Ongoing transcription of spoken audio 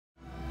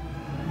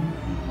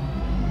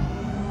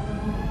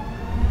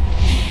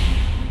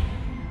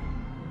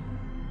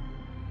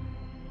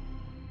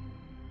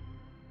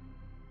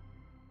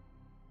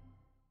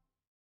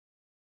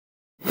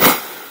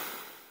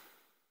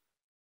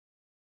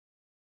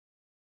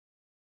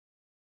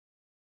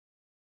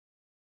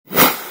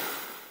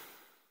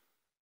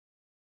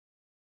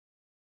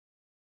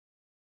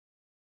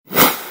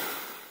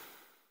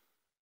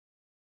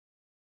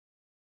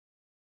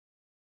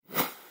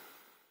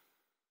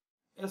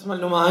Erstmal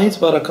Nummer 1,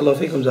 Barakallahu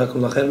fikum,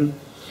 Jazakallahu khairan.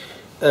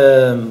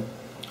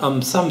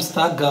 Am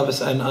Samstag gab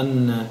es einen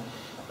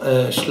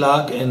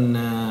Anschlag in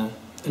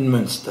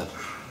Münster.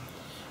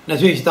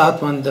 Natürlich, da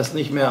hat man das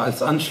nicht mehr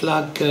als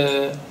Anschlag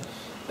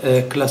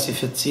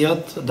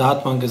klassifiziert, da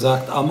hat man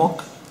gesagt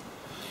Amok.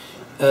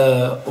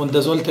 Und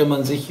da sollte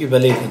man sich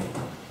überlegen,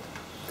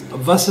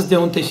 was ist der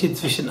Unterschied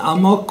zwischen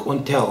Amok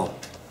und Terror?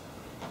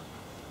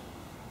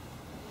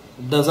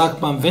 Da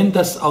sagt man, wenn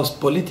das aus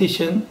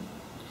politischen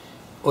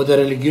oder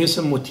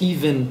religiösen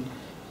Motiven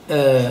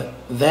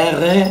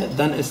wäre,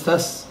 dann ist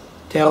das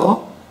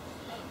Terror.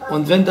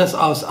 Und wenn das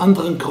aus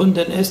anderen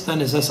Gründen ist,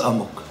 dann ist das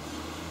Amok.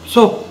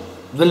 So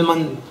will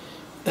man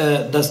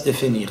das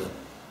definieren.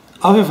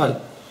 Auf jeden Fall,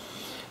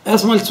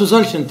 erstmal zu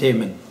solchen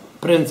Themen.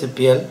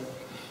 Prinzipiell,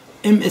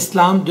 im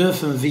Islam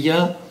dürfen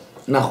wir,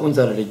 nach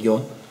unserer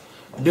Religion,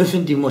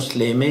 dürfen die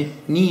Muslime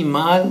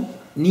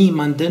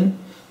niemanden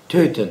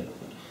töten,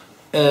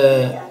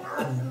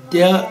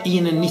 der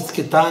ihnen nichts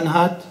getan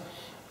hat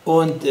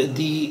und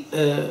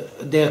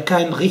der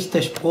keinen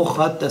Richterspruch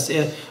hat, dass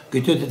er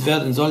getötet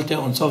werden sollte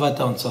und so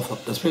weiter und so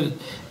fort. Das bedeutet,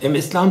 im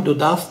Islam, du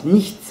darfst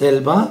nicht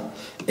selber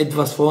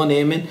etwas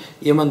vornehmen,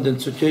 jemanden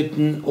zu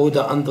töten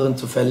oder anderen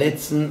zu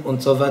verletzen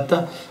und so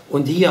weiter.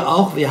 Und hier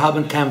auch, wir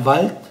haben kein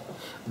Wald,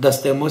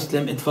 dass der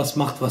Muslim etwas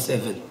macht, was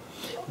er will.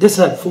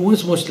 Deshalb für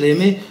uns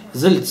Muslime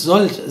sind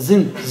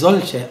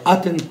solche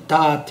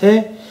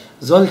Attentate,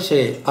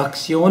 solche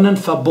Aktionen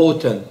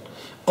verboten.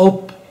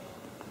 Ob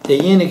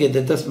derjenige,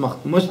 der das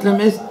macht, Muslim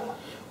ist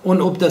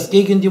und ob das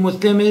gegen die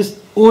Muslime ist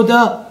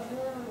oder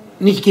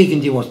nicht gegen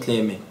die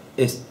Muslime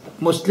ist.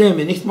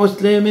 Muslime, nicht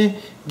Muslime,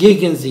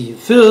 gegen sie,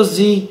 für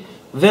sie,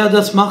 wer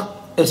das macht,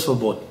 ist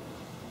verboten.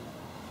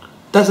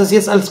 Das ist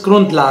jetzt als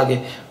Grundlage.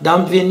 Da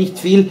haben wir nicht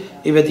viel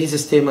über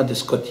dieses Thema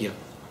diskutiert.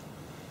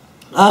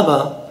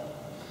 Aber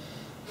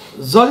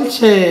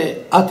solche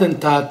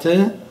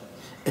Attentate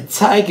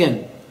zeigen,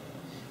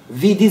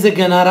 wie dieser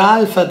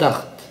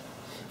Generalverdacht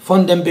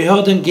von den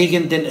Behörden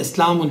gegen den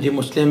Islam und die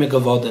Muslime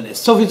geworden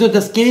ist. Sowieso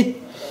das geht,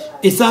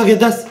 ich sage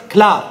das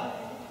klar,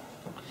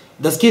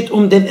 das geht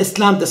um den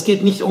Islam, das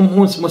geht nicht um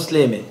uns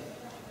Muslime.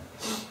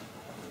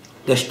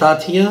 Der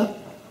Staat hier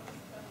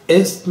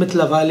ist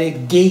mittlerweile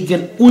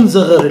gegen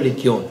unsere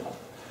Religion.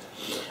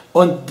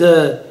 Und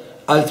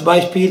als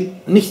Beispiel,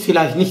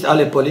 vielleicht nicht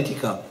alle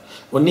Politiker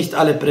und nicht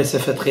alle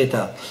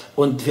Pressevertreter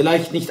und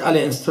vielleicht nicht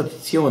alle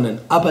Institutionen,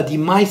 aber die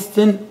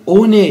meisten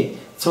ohne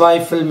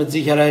Zweifel mit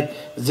Sicherheit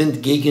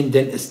sind gegen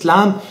den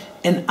Islam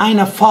in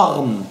einer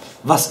Form,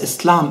 was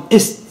Islam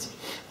ist.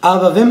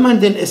 Aber wenn man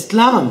den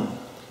Islam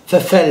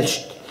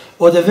verfälscht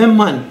oder wenn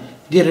man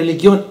die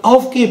Religion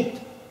aufgibt,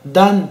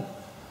 dann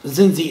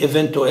sind sie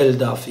eventuell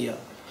dafür.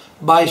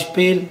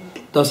 Beispiel,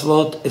 das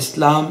Wort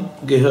Islam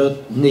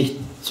gehört nicht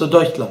zu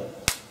Deutschland.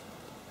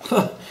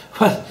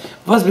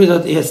 Was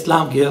bedeutet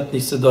Islam gehört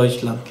nicht zu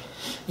Deutschland?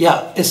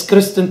 Ja, ist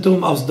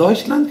Christentum aus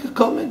Deutschland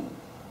gekommen?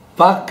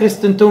 War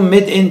Christentum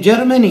made in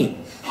Germany?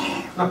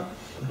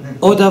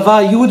 Oder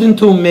war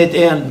Judentum made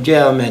in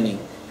Germany?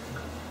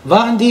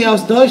 Waren die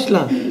aus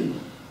Deutschland?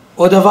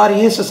 Oder war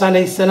Jesus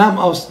a.s.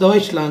 aus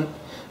Deutschland?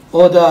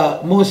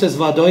 Oder Moses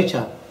war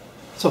Deutscher?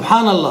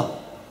 Subhanallah.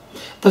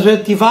 Das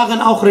heißt, die waren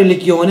auch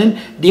Religionen,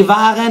 die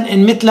waren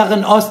im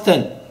Mittleren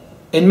Osten.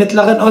 Im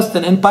Mittleren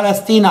Osten, in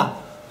Palästina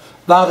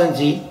waren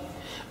sie.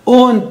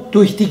 Und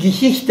durch die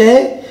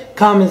Geschichte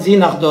kamen sie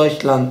nach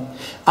Deutschland.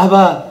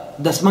 Aber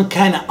dass man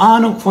keine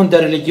Ahnung von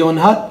der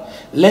Religion hat,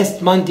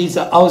 lässt man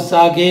diese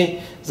Aussage,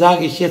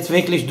 sage ich jetzt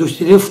wirklich, durch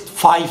die Luft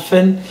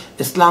pfeifen,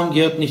 Islam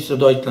gehört nicht zu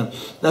Deutschland.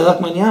 Da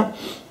sagt man ja,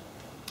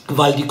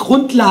 weil die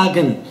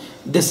Grundlagen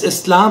des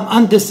Islam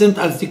anders sind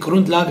als die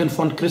Grundlagen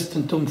von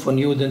Christentum, von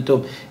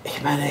Judentum.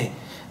 Ich meine,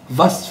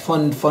 was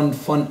von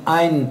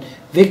einem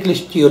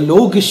wirklich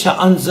theologischen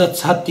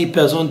Ansatz hat die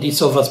Person, die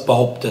sowas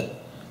behauptet?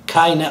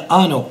 Keine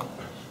Ahnung.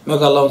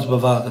 Möge Allah uns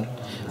bewahren.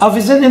 Aber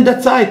wir sind in der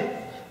Zeit,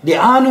 die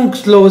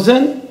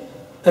Ahnungslosen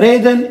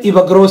reden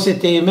über große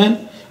Themen,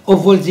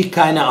 obwohl sie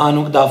keine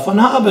Ahnung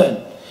davon haben.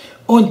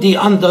 Und die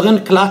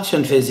anderen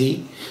klatschen für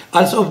sie,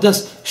 als ob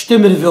das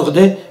stimmen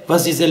würde,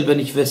 was sie selber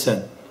nicht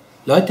wissen.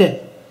 Leute,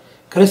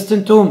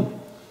 Christentum,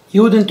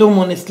 Judentum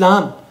und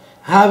Islam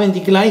haben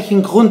die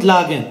gleichen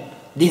Grundlagen,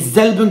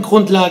 dieselben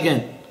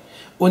Grundlagen.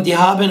 Und die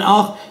haben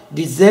auch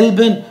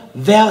dieselben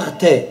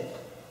Werte.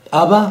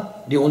 Aber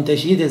die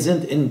Unterschiede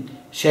sind in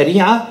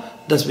Scharia,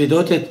 das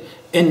bedeutet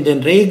in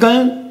den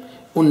Regeln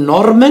und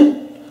Normen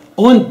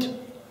und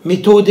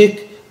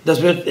Methodik, das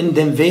wird in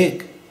dem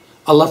Weg.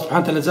 Allah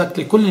subhanahu wa ta'ala sagt,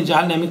 لِكُلٍّ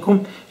جَعَلْنَا مِنْكُمْ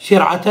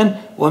شِرْعَةً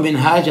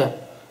وَمِنْهَاجًا.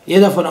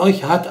 Jeder von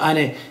euch hat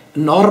eine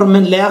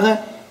Normenlehre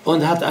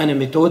und hat eine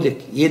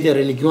Methodik. Jede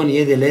Religion,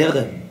 jede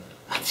Lehre.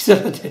 Diese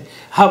Leute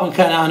haben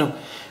keine Ahnung.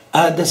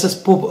 Das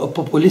ist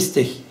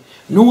populistisch.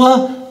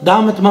 Nur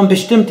damit man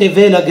bestimmte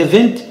Wähler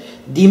gewinnt,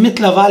 die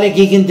mittlerweile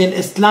gegen den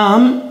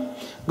Islam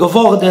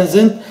geworden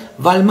sind,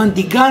 weil man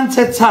die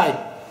ganze Zeit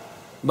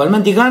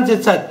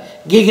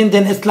gegen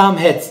den Islam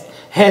hetzt.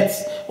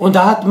 Und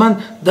da hat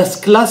man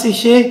das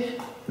klassische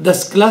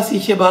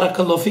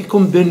Barakallahu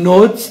fikum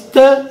benutzt,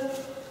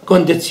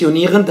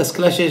 konditionieren, das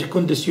gleiche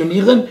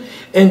konditionieren,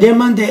 indem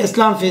man den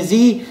Islam für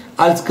sie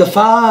als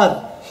Gefahr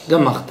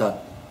gemacht hat.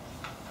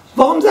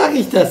 Warum sage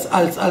ich das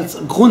als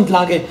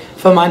Grundlage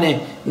für meine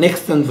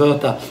nächsten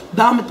Wörter?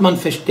 Damit man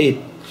versteht,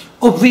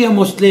 ob wir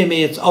Muslime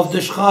jetzt auf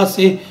der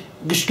Straße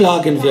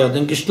geschlagen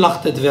werden,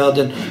 geschlachtet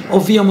werden,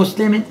 ob wir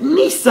Muslime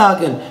nicht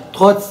sagen,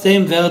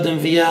 trotzdem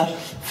werden wir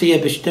für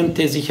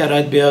bestimmte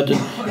Sicherheitsbehörden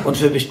und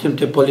für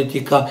bestimmte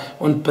Politiker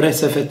und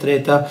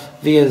Pressevertreter,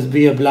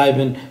 wir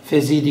bleiben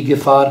für sie die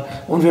Gefahr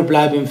und wir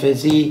bleiben für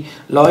sie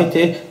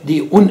Leute,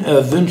 die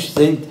unerwünscht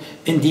sind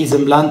in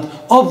diesem Land,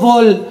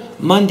 obwohl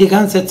man die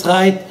ganze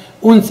Zeit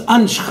uns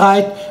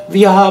anschreit,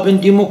 wir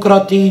haben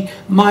Demokratie,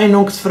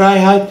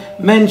 Meinungsfreiheit,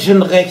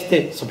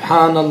 Menschenrechte,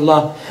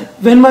 subhanallah.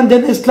 Wenn man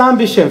den Islam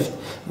beschimpft,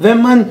 wenn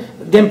man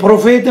den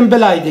Propheten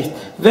beleidigt,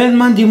 wenn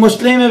man die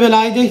Muslime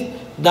beleidigt,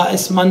 da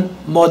ist man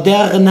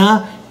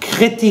moderner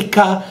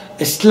Kritiker,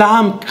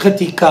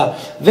 Islamkritiker.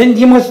 Wenn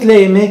die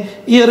Muslime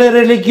ihre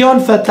Religion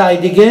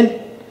verteidigen,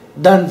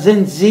 dann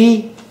sind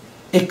sie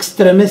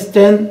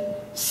Extremisten,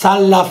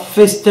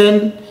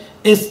 Salafisten,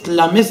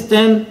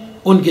 Islamisten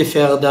und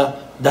Gefährder.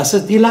 Das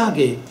ist die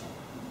Lage.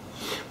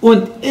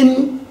 Und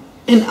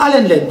in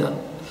allen Ländern,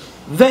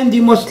 wenn die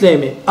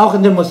Muslime, auch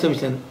in den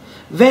muslimischen Ländern,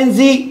 wenn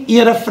sie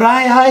ihre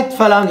Freiheit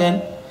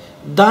verlangen,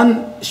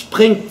 dann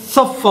springt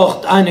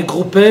sofort eine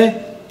Gruppe,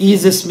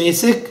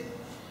 ISIS-mäßig,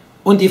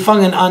 und die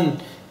fangen an,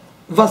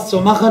 was zu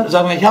machen.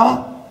 Sagen wir,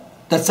 ja,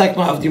 das zeigt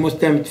man auf die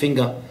Muslime mit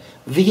Finger.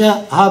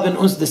 Wir haben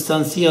uns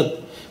distanziert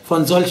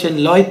von solchen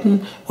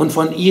Leuten und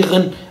von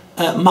ihren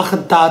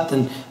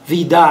Machentaten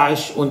wie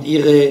Daesh und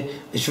ihre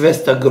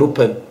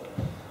Schwestergruppen.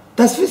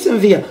 Das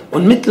wissen wir.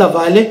 Und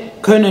mittlerweile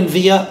können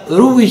wir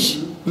ruhig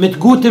mit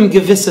gutem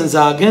Gewissen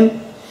sagen,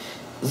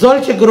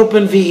 solche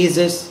Gruppen wie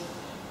ISIS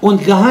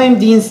und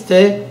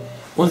Geheimdienste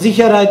und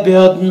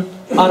Sicherheitsbehörden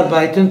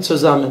arbeiten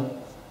zusammen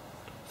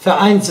für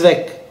einen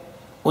Zweck.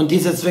 Und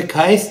dieser Zweck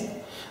heißt,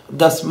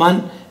 dass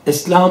man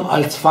Islam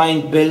als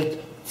Feindbild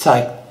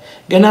zeigt.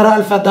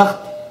 Generalverdacht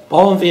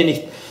brauchen wir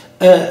nicht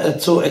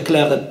zu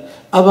erklären.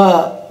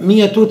 Aber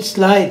mir tut es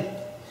leid,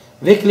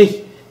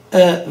 wirklich,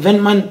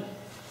 wenn man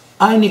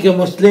einige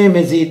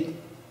Muslime sieht,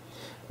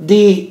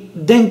 die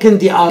denken,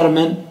 die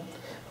Armen,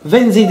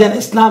 wenn sie den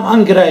Islam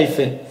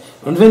angreifen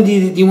und wenn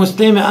die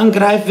Muslime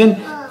angreifen,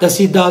 dass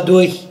sie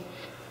dadurch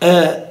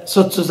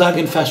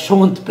sozusagen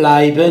verschont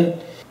bleiben,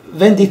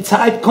 wenn die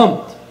Zeit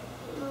kommt,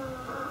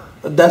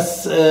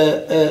 dass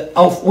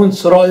auf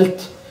uns rollt,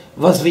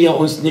 was wir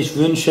uns nicht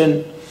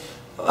wünschen,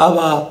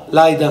 aber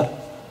leider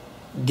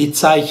die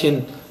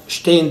Zeichen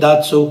stehen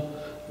dazu,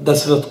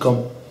 das wird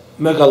kommen.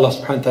 Möge Allah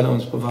subhanahu wa ta'ala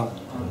uns bewahren.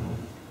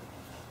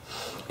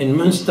 In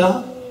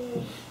Münster,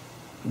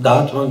 da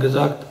hat man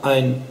gesagt,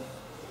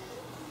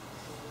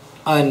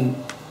 ein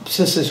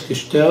psychisch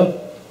gestört,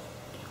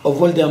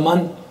 obwohl der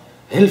Mann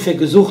Hilfe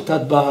gesucht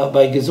hat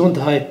bei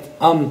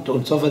Gesundheitsamt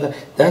und so weiter.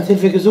 Der hat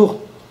Hilfe gesucht,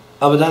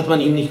 aber da hat man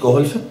ihm nicht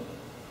geholfen.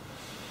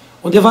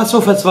 Und er war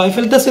so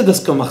verzweifelt, dass er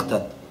das gemacht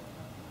hat.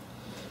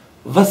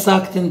 Was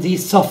sagten die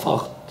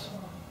sofort?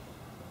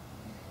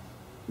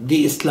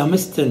 Die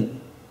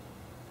Islamisten,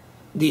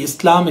 die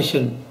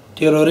islamischen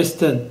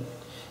Terroristen,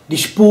 die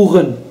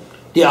Spuren,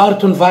 die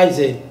Art und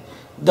Weise,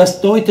 das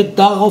deutet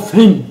darauf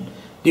hin,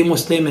 die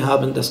Muslime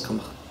haben das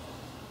gemacht.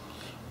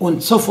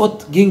 Und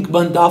sofort ging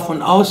man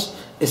davon aus,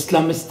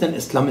 Islamisten,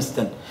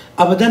 Islamisten.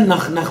 Aber dann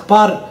nach ein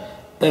paar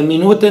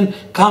Minuten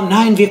kam,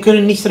 nein, wir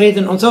können nicht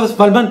reden und sowas,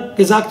 weil man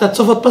gesagt hat,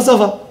 sofort, pass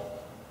auf,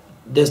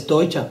 der ist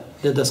Deutscher,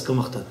 der das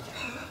gemacht hat.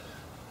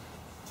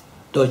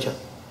 Deutscher.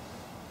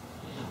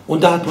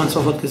 Und da hat man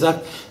sofort gesagt,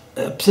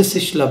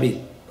 psychisch labil.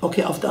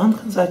 Okay, auf der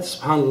anderen Seite,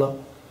 subhanallah,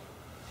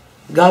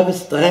 gab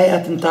es 3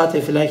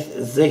 Attentate, vielleicht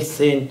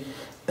 16,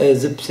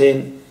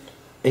 17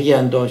 hier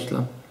in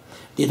Deutschland.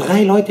 Die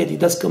 3 Leute, die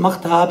das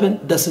gemacht haben,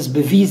 das ist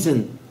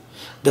bewiesen,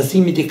 dass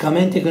sie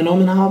Medikamente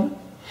genommen haben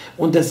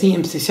und dass sie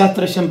in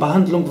psychiatrischen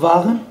Behandlung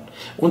waren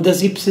und dass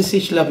sie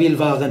psychisch labil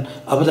waren.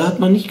 Aber da hat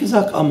man nicht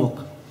gesagt Amok.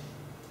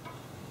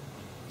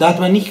 Da hat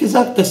man nicht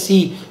gesagt, dass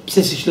sie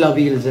psychisch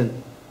labil sind.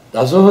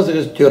 Das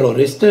sind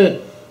Terroristen,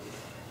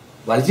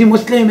 weil sie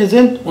Muslime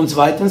sind und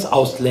zweitens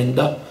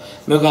Ausländer.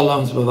 Möge Allah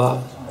uns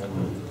bewahren.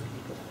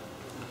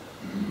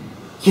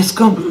 Jetzt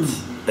kommt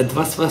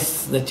etwas, was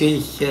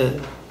natürlich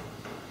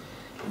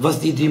was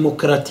die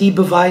Demokratie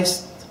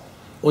beweist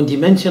und die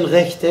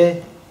Menschenrechte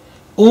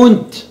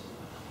und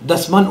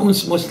dass man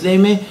uns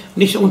Muslime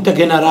nicht unter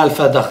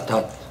Generalverdacht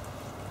hat.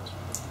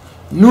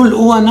 0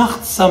 Uhr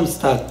nachts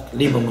Samstag,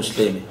 liebe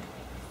Muslime.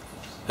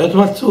 Hört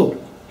mal zu.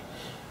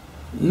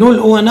 0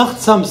 Uhr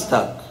nachts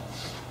Samstag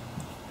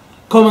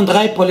kommen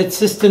 3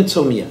 Polizisten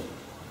zu mir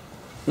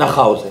nach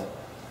Hause.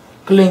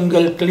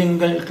 Klingel,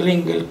 klingel,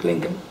 klingel,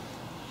 klingel.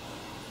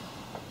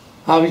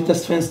 Habe ich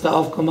das Fenster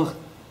aufgemacht.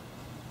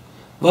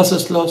 Was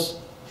ist los?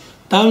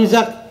 Da haben sie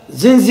gesagt,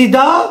 sind Sie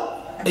da?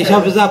 Ich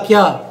habe gesagt,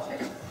 ja.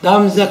 Da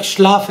haben sie gesagt,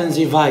 schlafen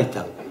Sie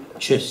weiter.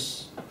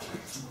 Tschüss.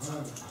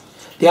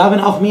 Die haben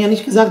auch mir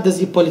nicht gesagt, dass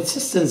sie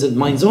Polizisten sind.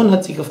 Mein Sohn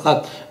hat sie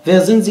gefragt,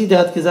 wer sind Sie? Der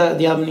hat gesagt,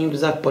 die haben ihm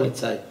gesagt,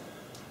 Polizei.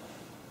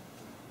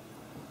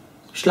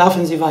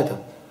 Schlafen Sie weiter.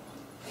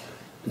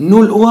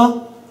 0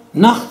 Uhr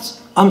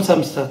nachts am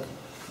Samstag.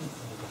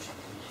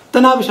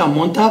 Dann habe ich am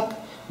Montag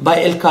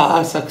bei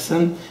LKA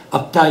Sachsen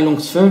Abteilung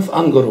 5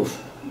 angerufen.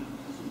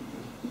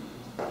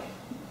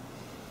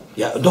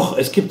 Ja, doch,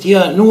 es gibt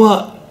hier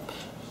nur,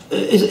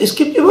 es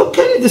gibt überhaupt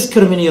keine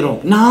Diskriminierung.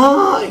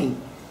 Nein,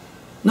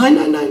 nein,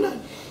 nein, nein, nein.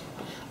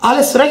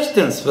 Alles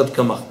rechtens wird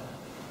gemacht.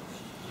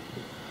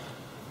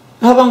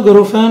 Ich habe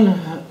angerufen,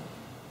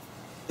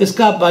 es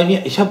gab bei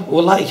mir, ich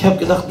habe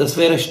gedacht, das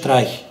wäre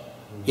Streich.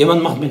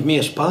 Jemand macht mit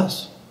mir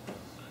Spaß.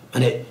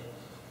 Nee.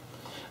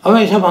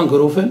 Aber ich habe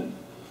angerufen,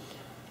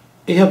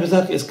 ich habe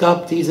gesagt, es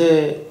gab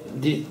diese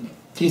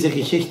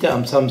Geschichte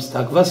am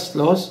Samstag. Was ist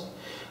los?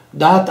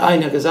 Da hat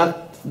einer gesagt,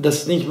 das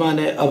ist nicht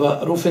meine,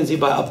 aber rufen Sie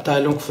bei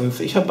Abteilung 5.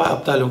 Ich habe bei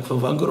Abteilung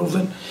 5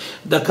 angerufen,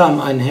 da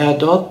kam ein Herr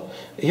dort,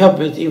 ich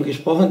habe mit ihm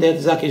gesprochen, der hat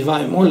gesagt, ich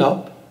war im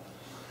Urlaub,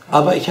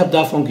 aber ich habe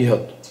davon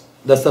gehört,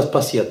 dass das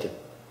passierte.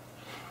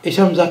 Ich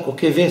habe gesagt,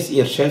 okay, wer ist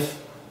Ihr Chef?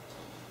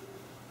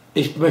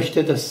 Ich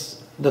möchte, dass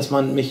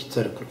man mich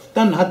zurückruft.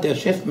 Dann hat der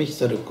Chef mich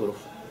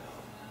zurückgerufen.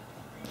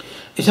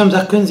 Ich habe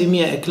gesagt, können Sie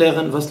mir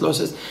erklären, was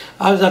los ist?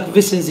 Er hat gesagt,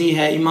 wissen Sie,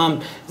 Herr Imam,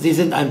 Sie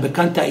sind ein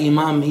bekannter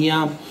Imam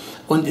hier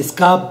und es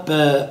gab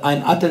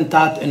ein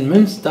Attentat in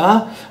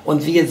Münster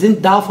und wir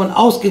sind davon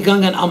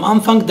ausgegangen am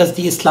Anfang, dass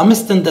die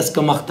Islamisten das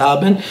gemacht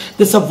haben.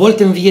 Deshalb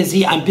wollten wir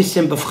Sie ein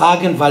bisschen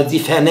befragen, weil Sie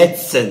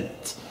vernetzt sind.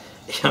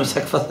 Ich habe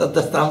gesagt, was hat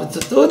das damit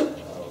zu tun?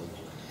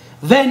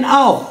 Wenn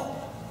auch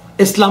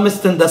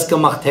Islamisten das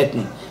gemacht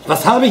hätten,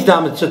 was habe ich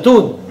damit zu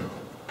tun?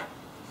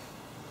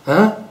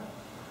 Der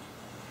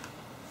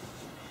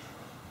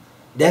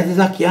hat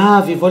gesagt,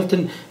 ja, wir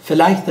wollten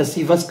vielleicht, dass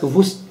Sie was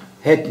gewusst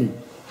hätten.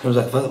 Ich habe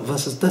gesagt,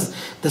 was ist das?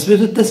 Das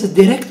ist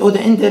direkt oder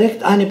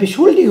indirekt eine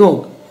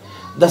Beschuldigung,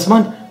 dass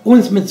man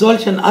uns mit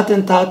solchen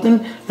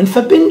Attentaten in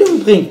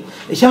Verbindung bringt.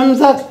 Ich habe ihm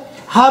gesagt,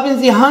 haben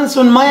Sie Hans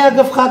und Meier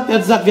gefragt? Er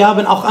hat gesagt, wir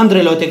haben auch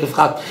andere Leute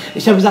gefragt.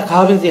 Ich habe gesagt,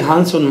 haben Sie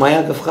Hans und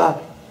Meier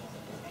gefragt?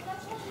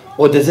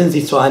 Oder sind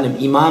Sie zu einem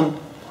Imam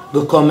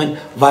gekommen,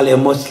 weil er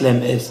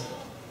Muslim ist?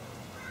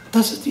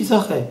 Das ist die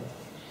Sache.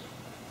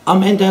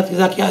 Am Ende hat er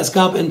gesagt, ja, es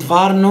gab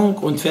Entwarnung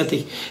und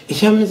fertig.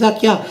 Ich habe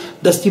gesagt, ja,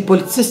 dass die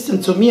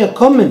Polizisten zu mir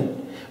kommen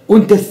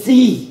und dass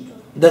sie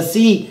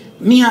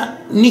mir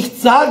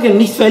nichts sagen,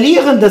 nicht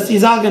verlieren, dass sie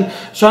sagen,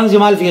 schauen Sie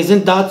mal, wir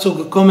sind dazu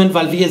gekommen,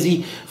 weil wir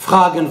Sie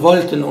fragen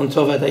wollten und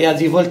so weiter. Ja,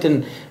 sie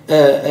wollten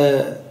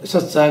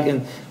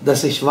sozusagen,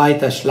 dass ich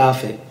weiter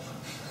schlafe.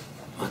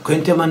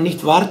 Könnte man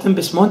nicht warten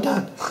bis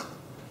Montag?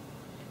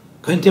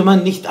 Könnte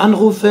man nicht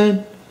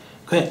anrufen?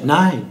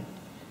 Nein.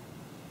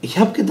 Ich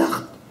habe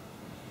gedacht.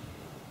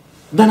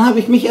 Dann habe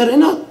ich mich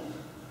erinnert,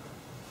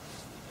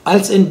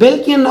 als in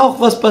Belgien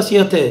auch was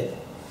passierte.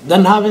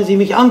 Dann haben sie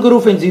mich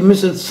angerufen, Sie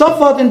müssen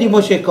sofort in die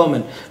Moschee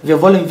kommen.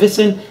 Wir wollen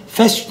wissen,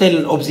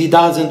 feststellen, ob Sie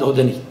da sind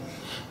oder nicht.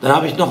 Dann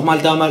habe ich nochmal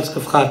damals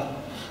gefragt.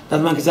 Dann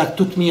hat man gesagt,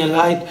 tut mir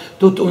leid,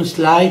 tut uns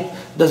leid,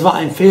 das war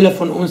ein Fehler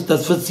von uns,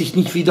 das wird sich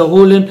nicht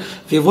wiederholen.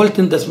 Wir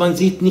wollten, dass man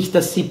sieht, nicht,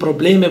 dass Sie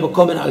Probleme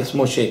bekommen als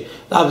Moschee.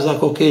 Da habe ich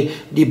gesagt, okay,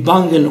 die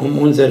bangen um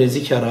unsere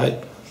Sicherheit.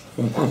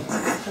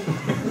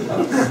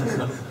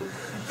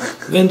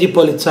 Wenn die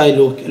Polizei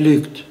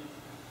lügt.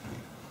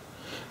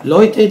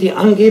 Leute, die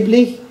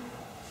angeblich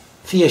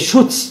für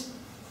Schutz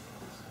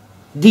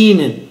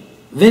dienen,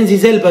 wenn sie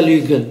selber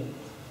lügen,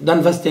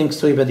 dann was denkst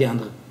du über die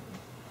anderen?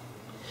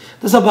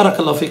 Deshalb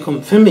Barakallahu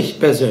fikum, für mich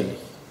persönlich.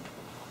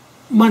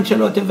 Manche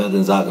Leute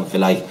werden sagen,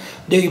 vielleicht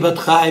der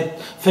übertreibt,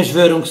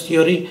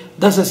 Verschwörungstheorie.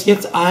 Das ist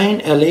jetzt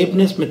ein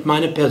Erlebnis mit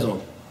meiner Person.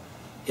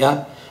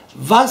 Ja?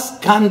 Was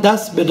kann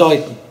das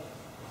bedeuten?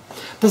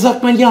 Da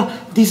sagt man, ja,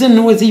 die sind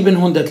nur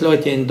 700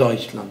 Leute in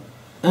Deutschland.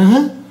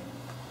 Aha.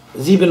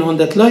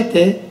 700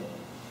 Leute.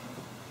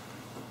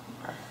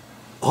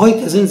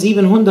 Heute sind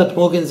 700,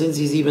 morgen sind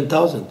sie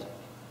 7000.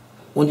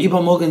 Und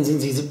übermorgen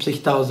sind sie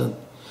 70.000.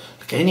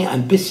 Können Sie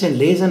ein bisschen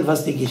lesen,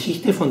 was die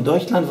Geschichte von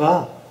Deutschland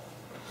war?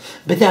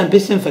 Bitte ein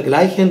bisschen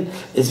vergleichen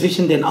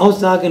zwischen den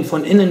Aussagen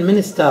von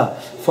Innenminister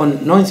von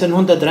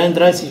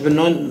 1933 bis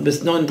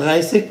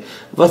 1939,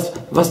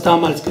 was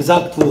damals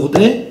gesagt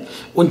wurde,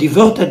 und die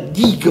Wörter,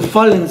 die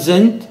gefallen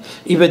sind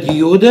über die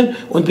Juden,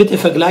 und bitte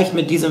vergleichen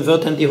mit diesen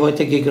Wörtern, die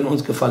heute gegen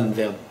uns gefallen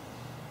werden.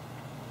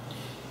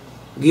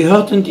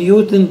 Gehörten die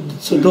Juden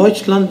zu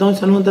Deutschland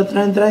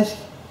 1933?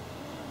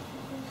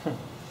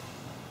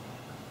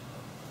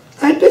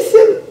 Ein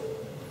bisschen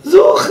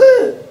Suche.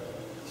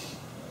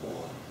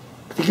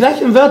 Die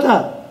gleichen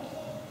Wörter.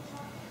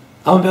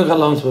 Aber möge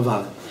Allah uns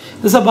bewahren.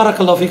 Deshalb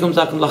Barakallahu fikum,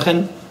 sagt Allah.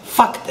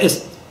 Fakt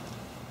ist,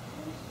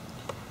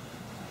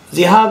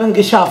 sie haben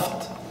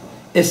geschafft,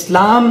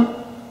 Islam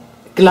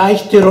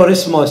gleich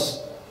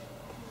Terrorismus.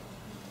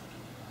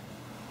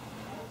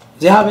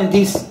 Sie haben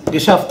dies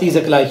geschafft,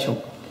 diese Gleichung.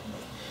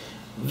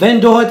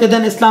 Wenn du heute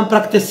den Islam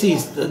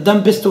praktizierst,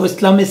 dann bist du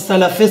Islamist,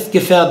 Salafist,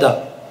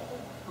 Gefährder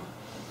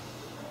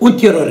und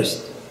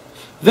Terrorist.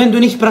 Wenn du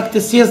nicht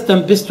praktizierst,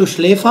 dann bist du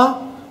Schläfer,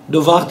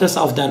 du wartest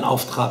auf deinen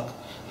Auftrag.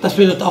 Das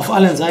bedeutet auf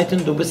allen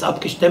Seiten, du bist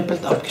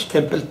abgestempelt,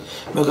 abgestempelt.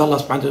 Möge Allah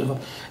subhanahu wa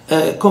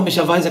ta'ala.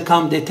 Komischerweise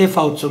kam der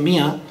TV zu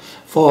mir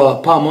vor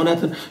ein paar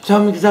Monaten. Sie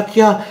haben mir gesagt,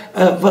 ja,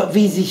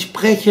 wie Sie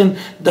sprechen,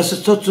 das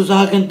ist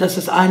sozusagen, das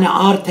ist eine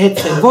Art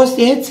Hetze. Wo ist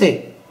die Hetze?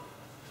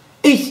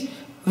 Ich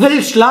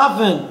will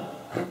schlafen.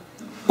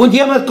 Und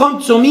jemand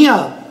kommt zu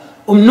mir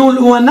um 0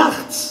 Uhr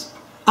nachts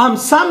am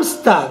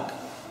Samstag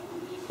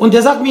und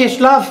der sagt mir, ich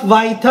schlafe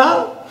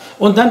weiter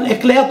und dann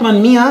erklärt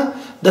man mir,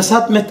 das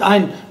hat mit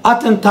einem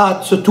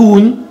Attentat zu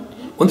tun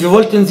und wir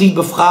wollten Sie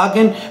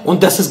befragen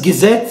und das ist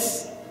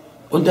Gesetz.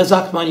 Und da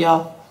sagt man,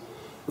 ja,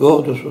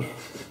 das ist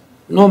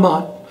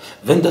normal.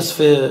 Wenn das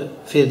für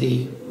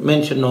die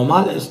Menschen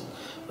normal ist,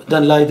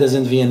 dann leider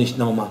sind wir nicht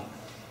normal.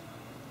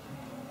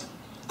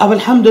 Aber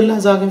Alhamdulillah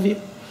sagen wir,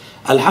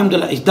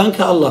 Alhamdulillah, ich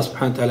danke Allah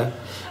subhanahu wa ta'ala,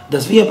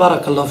 dass wir,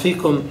 Barakallahu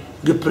fikum,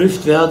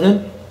 geprüft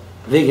werden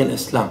wegen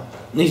Islam,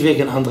 nicht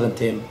wegen anderen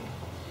Themen.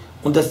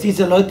 Und dass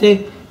diese Leute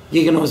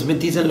gegen uns,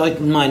 mit diesen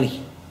Leuten meine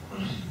ich,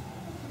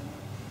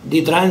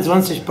 die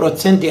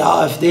 23% die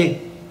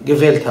AfD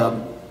gewählt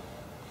haben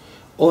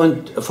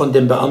und von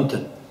den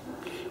Beamten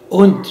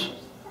und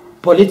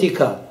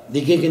Politiker,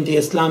 die gegen den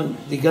Islam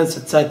die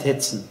ganze Zeit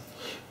hetzen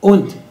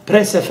und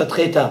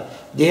Pressevertreter,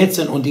 die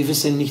hetzen und die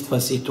wissen nicht,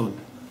 was sie tun.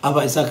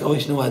 Aber ich sage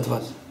euch nur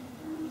etwas.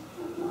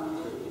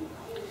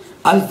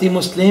 Als die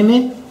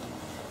Muslime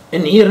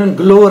in ihrer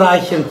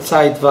glorreichen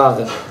Zeit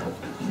waren,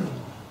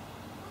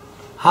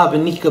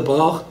 haben nicht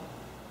gebraucht,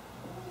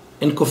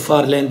 in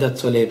Kuffar-Ländern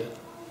zu leben.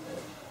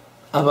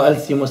 Aber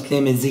als die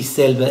Muslime sich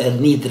selber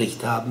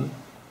erniedrigt haben,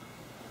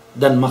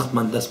 dann macht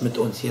man das mit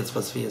uns jetzt,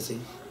 was wir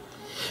sehen.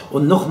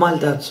 Und nochmal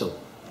dazu,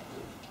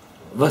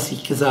 was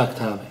ich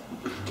gesagt habe.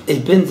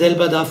 Ich bin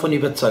selber davon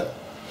überzeugt,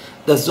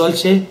 dass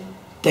solche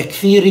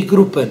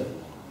Takfiri-Gruppen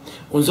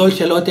und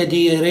solche Leute,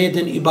 die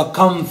reden über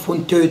Kampf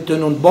und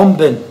Töten und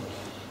Bomben,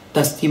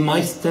 dass die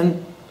meisten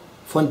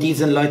von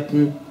diesen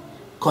Leuten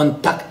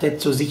Kontakte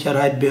zu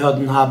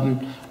Sicherheitsbehörden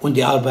haben und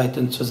die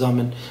arbeiten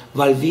zusammen,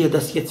 weil wir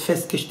das jetzt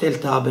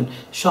festgestellt haben.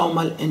 Schau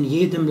mal in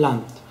jedem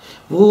Land,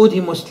 wo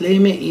die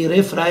Muslime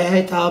ihre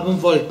Freiheit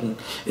haben wollten.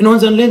 In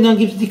unseren Ländern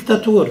gibt es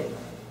Diktatur.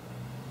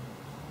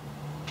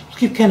 Es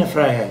gibt keine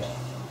Freiheit.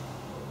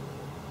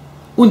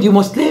 Und die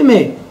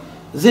Muslime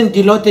sind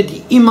die Leute,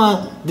 die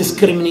immer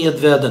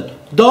diskriminiert werden.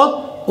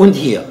 Dort und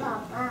hier.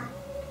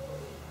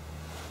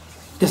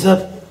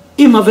 Deshalb,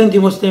 immer wenn die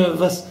Muslime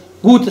was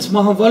Gutes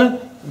machen wollen,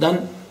 dann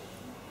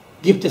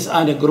gibt es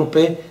eine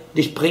Gruppe,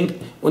 die springt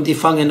und die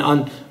fangen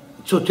an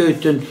zu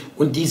töten.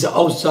 Und diese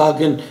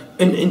Aussagen,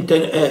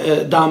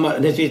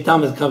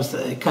 damals gab es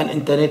kein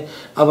Internet,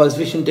 aber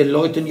zwischen den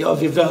Leuten, ja,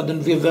 wir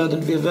werden.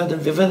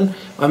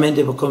 Am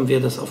Ende bekommen wir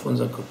das auf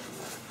unseren Kopf.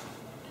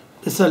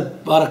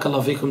 Deshalb,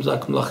 Barakallahu fikum,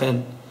 Jazakumullah khair.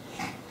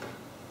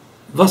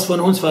 Was von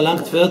uns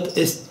verlangt wird,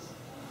 ist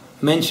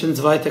Menschen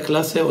 2.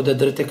 Klasse oder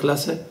 3.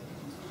 Klasse,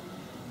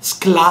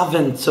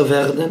 Sklaven zu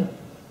werden,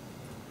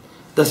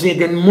 dass wir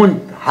den Mund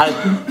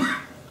halten,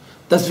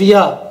 dass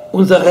wir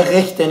unsere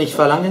Rechte nicht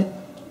verlangen,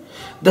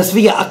 dass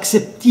wir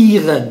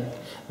akzeptieren,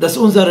 dass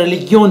unsere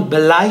Religion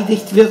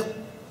beleidigt wird,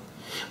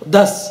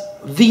 dass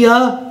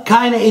wir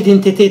keine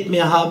Identität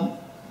mehr haben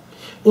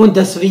und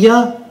dass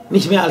wir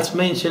nicht mehr als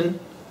Menschen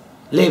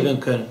leben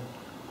können.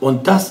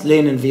 Und das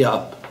lehnen wir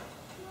ab.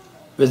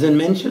 Wir sind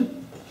Menschen,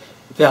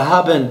 wir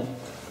haben,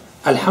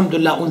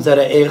 Alhamdulillah,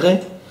 unsere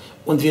Ehre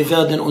und wir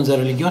werden unsere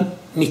Religion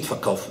nicht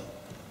verkaufen.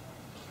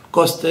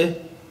 Koste,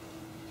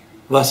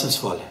 was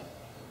es wolle.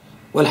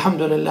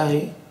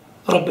 Walhamdulillahi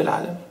Rabbil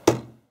Alamin.